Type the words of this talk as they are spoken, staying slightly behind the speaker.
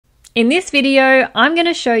In this video, I'm going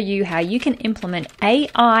to show you how you can implement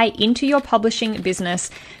AI into your publishing business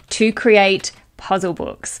to create puzzle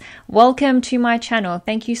books. Welcome to my channel.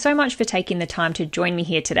 Thank you so much for taking the time to join me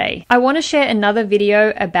here today. I want to share another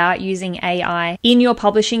video about using AI in your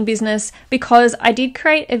publishing business because I did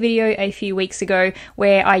create a video a few weeks ago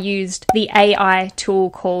where I used the AI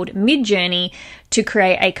tool called Midjourney to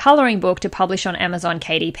create a coloring book to publish on Amazon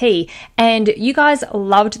KDP. And you guys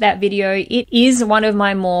loved that video. It is one of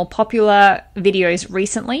my more popular videos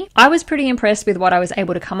recently. I was pretty impressed with what I was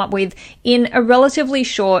able to come up with in a relatively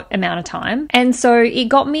short amount of time. And so it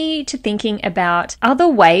got me to thinking about other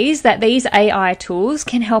ways that these AI tools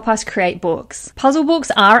can help us create books. Puzzle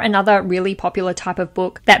books are another really popular type of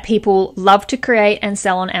book that people love to create and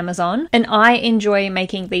sell on Amazon. And I enjoy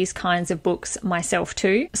making these kinds of books myself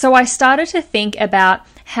too. So I started to think about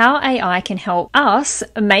how AI can help us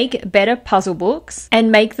make better puzzle books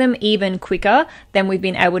and make them even quicker than we've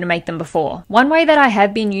been able to make them before. One way that I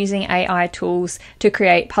have been using AI tools to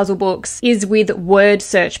create puzzle books is with word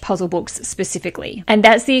search puzzle books specifically. And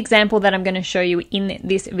that's the example that I'm going to show you in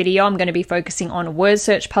this video. I'm going to be focusing on word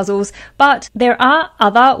search puzzles, but there are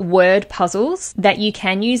other word puzzles that you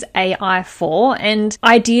can use AI for, and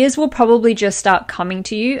ideas will probably just start coming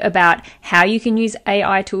to you about how you can use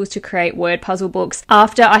AI tools to create word puzzle books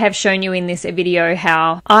after I have shown you in this video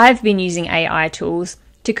how I've been using AI tools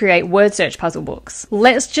to create word search puzzle books.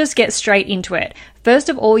 Let's just get straight into it. First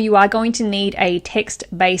of all, you are going to need a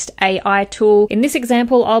text-based AI tool. In this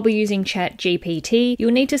example, I'll be using ChatGPT.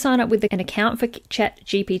 You'll need to sign up with an account for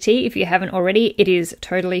ChatGPT if you haven't already. It is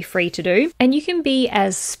totally free to do. And you can be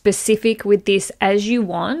as specific with this as you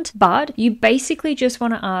want, but you basically just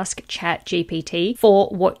want to ask ChatGPT for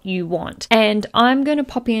what you want. And I'm going to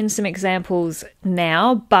pop in some examples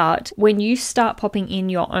now, but when you start popping in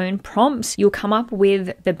your own prompts, you'll come up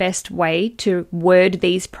with the best way to word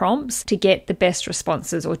these prompts to get the best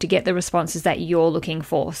responses or to get the responses that you're looking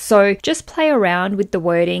for. So just play around with the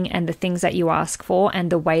wording and the things that you ask for and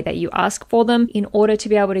the way that you ask for them in order to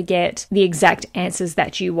be able to get the exact answers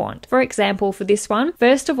that you want. For example, for this one,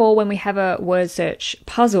 first of all, when we have a word search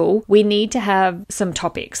puzzle, we need to have some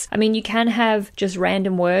topics. I mean, you can have just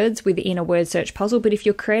random words within a word search puzzle, but if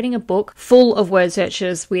you're creating a book full of word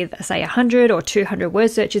searches with, say, 100 or 200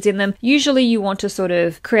 word searches in them, usually you want to sort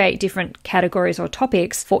of create different categories or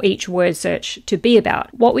topics for each word search to be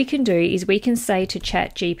about. What we can do is we can say to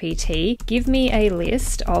ChatGPT, give me a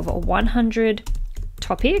list of 100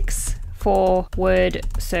 topics for word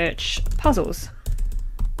search puzzles.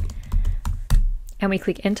 And we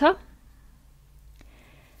click enter.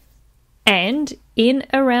 And in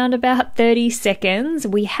around about 30 seconds,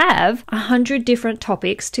 we have 100 different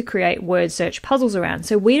topics to create word search puzzles around.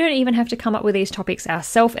 So we don't even have to come up with these topics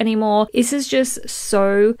ourselves anymore. This is just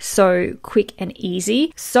so quick and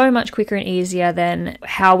easy, so much quicker and easier than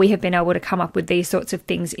how we have been able to come up with these sorts of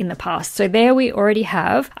things in the past. So there we already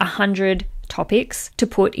have 100 topics to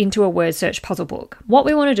put into a word search puzzle book. What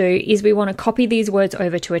we want to do is we want to copy these words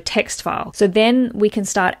over to a text file. So then we can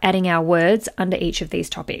start adding our words under each of these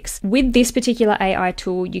topics. With this particular AI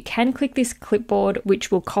tool, you can click this clipboard,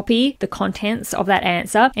 which will copy the contents of that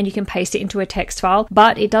answer and you can paste it into a text file,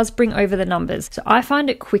 but it does bring over the numbers. So I find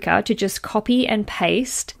it quicker to just copy and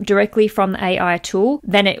paste directly from the AI tool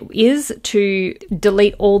than it is to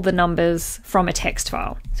delete all the numbers from a text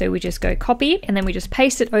file. So we just go copy and then we just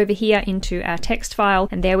paste it over here into our text file,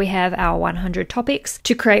 and there we have our 100 topics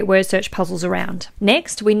to create word search puzzles around.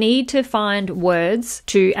 Next, we need to find words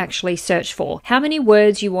to actually search for. How many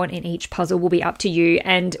words you want in each puzzle will be up to you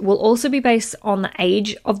and will also be based on the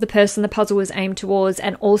age of the person the puzzle is aimed towards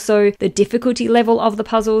and also the difficulty level of the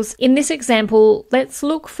puzzles. In this example, let's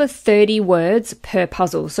look for 30 words per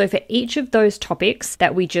puzzle. So for each of those topics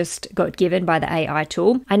that we just got given by the AI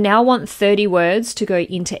tool, I now want 30 words to go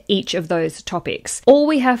into each of those topics. All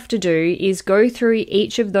we have to do is go through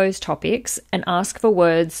each of those topics and ask for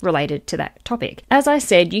words related to that topic. As I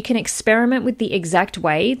said, you can experiment with the exact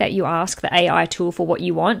way that you ask the AI tool for what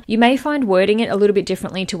you want. You may find wording it a little bit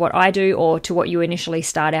differently to what I do or to what you initially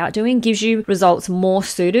start out doing gives you results more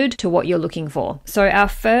suited to what you're looking for. So our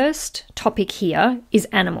first topic here is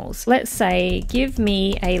animals. Let's say, give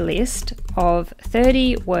me a list of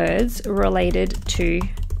 30 words related to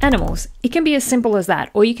animals. It can be as simple as that,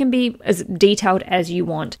 or you can be as detailed as you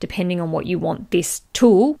want, depending on what you want this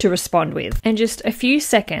tool to respond with. In just a few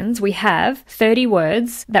seconds, we have 30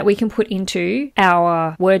 words that we can put into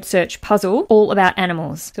our word search puzzle all about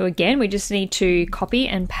animals. So again, we just need to copy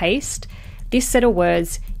and paste this set of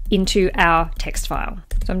words into our text file.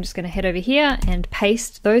 So I'm just going to head over here and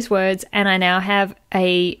paste those words, and I now have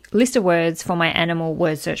a list of words for my animal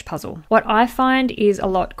word search puzzle. What I find is a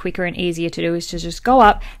lot quicker and easier to do is to just go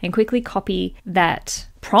up and quickly copy that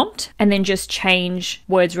prompt and then just change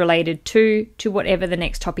words related to whatever the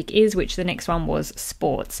next topic is, which the next one was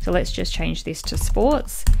sports. So let's just change this to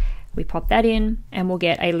sports. We pop that in and we'll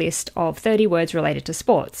get a list of 30 words related to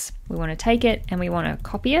sports. We want to take it and we want to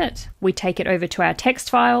copy it. We take it over to our text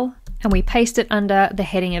file and we paste it under the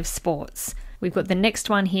heading of sports. We've got the next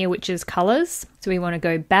one here, which is colors. So we want to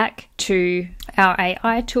go back to our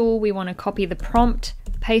AI tool. We want to copy the prompt,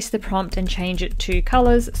 paste the prompt and change it to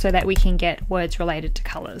colors so that we can get words related to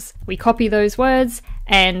colors. We copy those words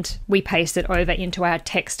and we paste it over into our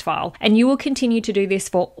text file. And you will continue to do this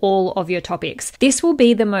for all of your topics. This will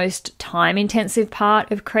be the most time-intensive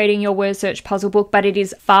part of creating your word search puzzle book, but it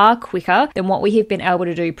is far quicker than what we have been able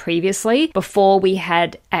to do previously before we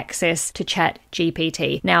had access to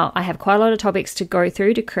ChatGPT. Now, I have quite a lot of topics to go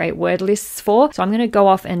through to create word lists for, so I'm going to go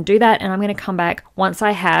off and do that, and I'm going to come back once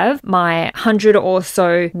I have my 100 or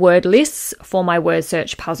so word lists for my word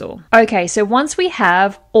search puzzle. Okay, so once we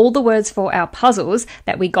have all the words for our puzzles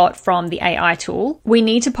that we got from the AI tool, we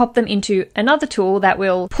need to pop them into another tool that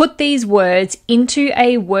will put these words into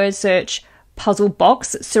a word search puzzle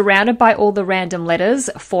box surrounded by all the random letters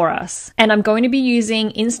for us. And I'm going to be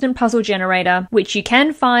using Instant Puzzle Generator, which you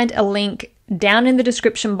can find a link down in the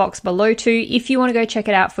description box below too if you want to go check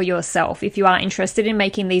it out for yourself if you are interested in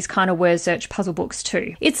making these kind of word search puzzle books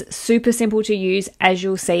too. It's super simple to use, as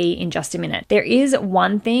you'll see in just a minute. There is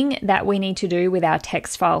one thing that we need to do with our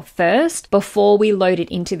text file first before we load it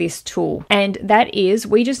into this tool, and that is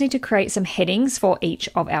we just need to create some headings for each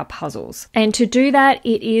of our puzzles. And to do that,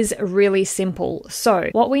 it is really simple. So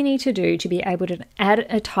what we need to do to be able to add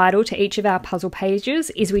a title to each of our puzzle pages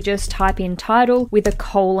is we just type in title with a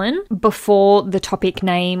colon before the topic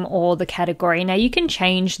name or the category. Now you can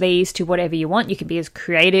change these to whatever you want. You can be as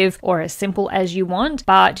creative or as simple as you want,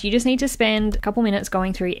 but you just need to spend a couple minutes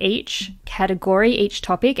going through each category, each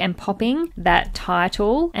topic, and popping that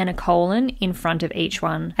title and a colon in front of each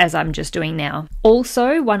one, as I'm just doing now.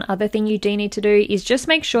 Also, one other thing you do need to do is just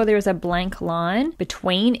make sure there is a blank line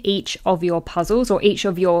between each of your puzzles or each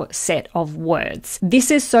of your set of words. This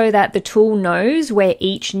is so that the tool knows where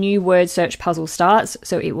each new word search puzzle starts,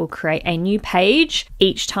 so it will create a new page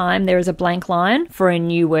each time there is a blank line for a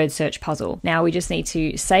new word search puzzle. Now we just need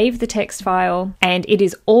to save the text file and it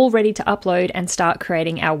is all ready to upload and start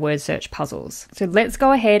creating our word search puzzles. So let's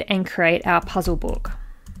go ahead and create our puzzle book.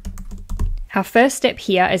 Our first step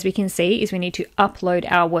here, as we can see, is we need to upload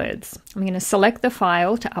our words. I'm going to select the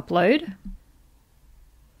file to upload.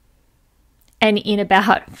 And in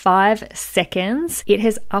about 5 seconds, it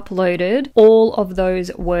has uploaded all of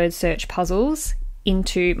those word search puzzles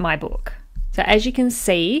into my book. So as you can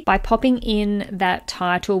see, by popping in that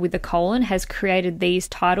title with the colon has created these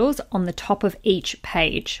titles on the top of each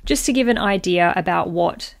page, just to give an idea about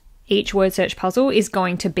what each word search puzzle is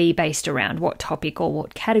going to be based around, what topic or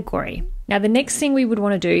what category. Now, the next thing we would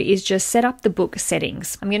want to do is just set up the book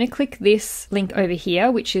settings. I'm going to click this link over here,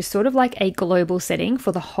 which is sort of like a global setting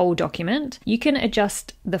for the whole document. You can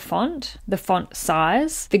adjust the font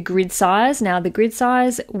size, the grid size. Now, the grid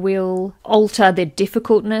size will alter the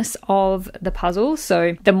difficultness of the puzzle.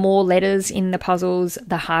 So the more letters in the puzzles,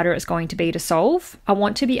 the harder it's going to be to solve. I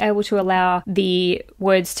want to be able to allow the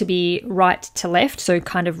words to be right to left, so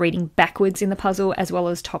kind of reading backwards in the puzzle as well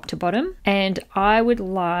as top to bottom. And I would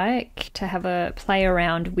like to have a play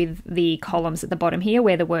around with the columns at the bottom here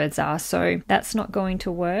where the words are. So that's not going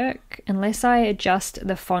to work unless I adjust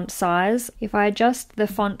the font size. If I adjust the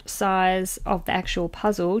font size of the actual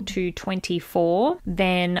puzzle to 24,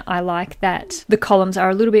 then I like that the columns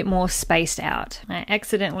are a little bit more spaced out. I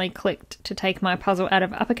accidentally clicked to take my puzzle out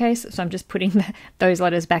of uppercase, so I'm just putting those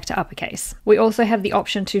letters back to uppercase. We also have the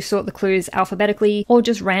option to sort the clues alphabetically or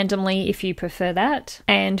just randomly if you prefer that.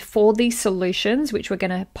 And for the solutions, which we're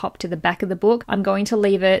going to pop to the back of the book, I'm going to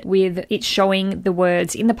leave it with it showing the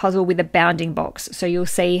words in the puzzle with a bounding box. So you'll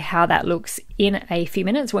see how that looks in a few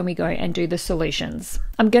minutes when we go and do the solutions.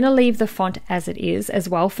 I'm going to leave the font as it is as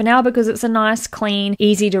well for now because it's a nice, clean,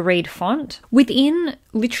 easy to read font. Within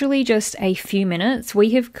literally just a few minutes,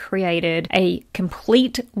 we have created a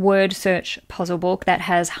complete word search puzzle book that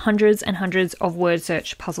has hundreds and hundreds of word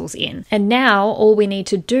search puzzles in. And now all we need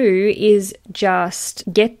to do is just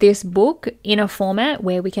get this book in a format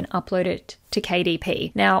where we can upload it to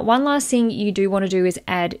KDP. Now, one last thing you do want to do is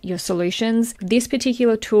add your solutions. This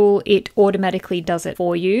particular tool, it automatically does it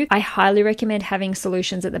for you. I highly recommend having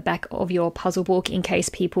solutions at the back of your puzzle book in case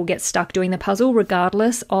people get stuck doing the puzzle,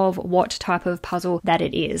 regardless of what type of puzzle that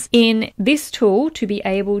it is. In this tool, to be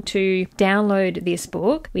able to download this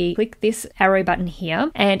book, we click this arrow button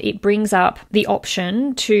here and it brings up the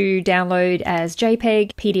option to download as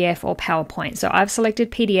JPEG, PDF, or PowerPoint. So I've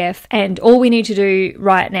selected PDF, and all we need to do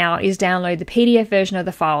right now is download the PDF version of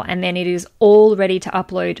the file, and then it is all ready to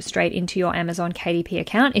upload straight into your Amazon KDP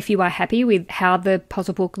account if you are happy with how the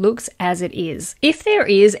puzzle book looks as it is. If there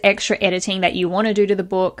is extra editing that you want to do to the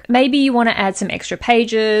book, maybe you want to add some extra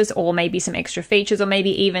pages or maybe some extra features or maybe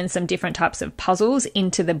even some different types of puzzles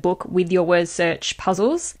into the book with your word search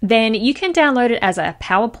puzzles, then you can download it as a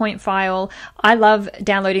PowerPoint file. I love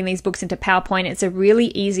downloading these books into PowerPoint. It's a really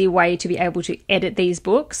easy way to be able to edit these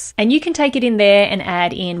books, and you can take it in there and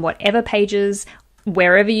add in whatever pages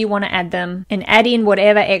wherever you want to add them and add in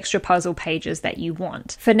whatever extra puzzle pages that you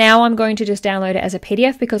want. For now, I'm going to just download it as a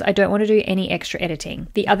PDF because I don't want to do any extra editing.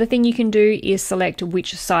 The other thing you can do is select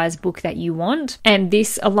which size book that you want, and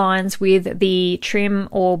this aligns with the trim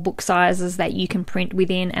or book sizes that you can print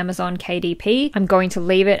within Amazon KDP. I'm going to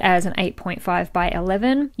leave it as an 8.5 by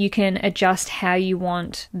 11. You can adjust how you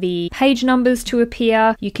want the page numbers to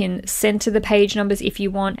appear. You can center the page numbers if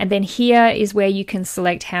you want, and then here is where you can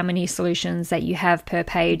select how many solutions that you have per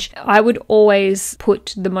page. I would always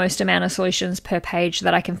put the most amount of solutions per page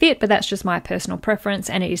that I can fit, but that's just my personal preference,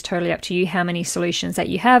 and it is totally up to you how many solutions that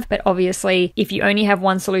you have. But obviously, if you only have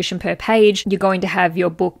one solution per page, you're going to have your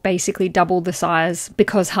book basically double the size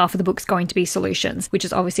because half of the book's going to be solutions, which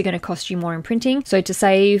is obviously going to cost you more in printing. So to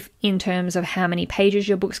save in terms of how many pages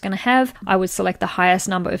your book's going to have, I would select the highest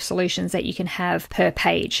number of solutions that you can have per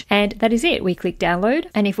page. And that is it. We click download,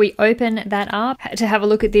 and if we open that up to have a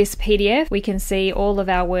look at this PDF, we can see all of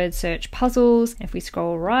our word search puzzles. If we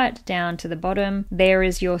scroll right down to the bottom, there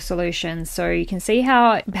is your solution. So you can see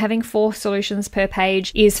how having 4 solutions per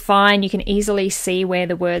page is fine. You can easily see where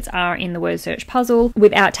the words are in the word search puzzle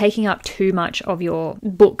without taking up too much of your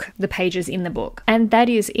book, the pages in the book. And that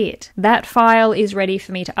is it. That file is ready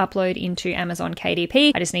for me to upload into Amazon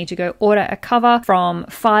KDP. I just need to go order a cover from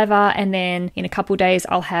Fiverr, and then in a couple days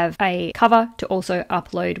I'll have a cover to also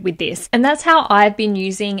upload with this. And that's how I've been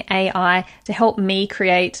using AI to help me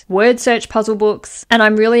create word search puzzle books, and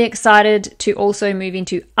I'm really excited to also move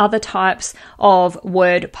into other types of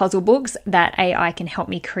word puzzle books that AI can help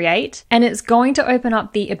me create. And it's going to open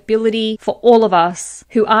up the ability for all of us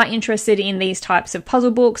who are interested in these types of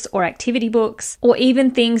puzzle books or activity books, or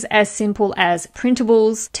even things as simple as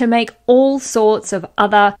printables, to make all sorts of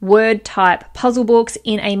other word type puzzle books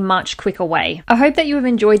in a much quicker way. I hope that you have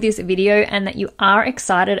enjoyed this video and that you are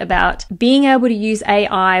excited about being able to use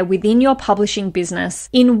AI within your publishing business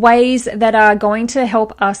in ways that are going to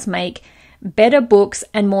help us make better books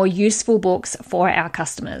and more useful books for our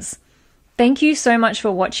customers. Thank you so much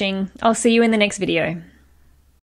for watching. I'll see you in the next video.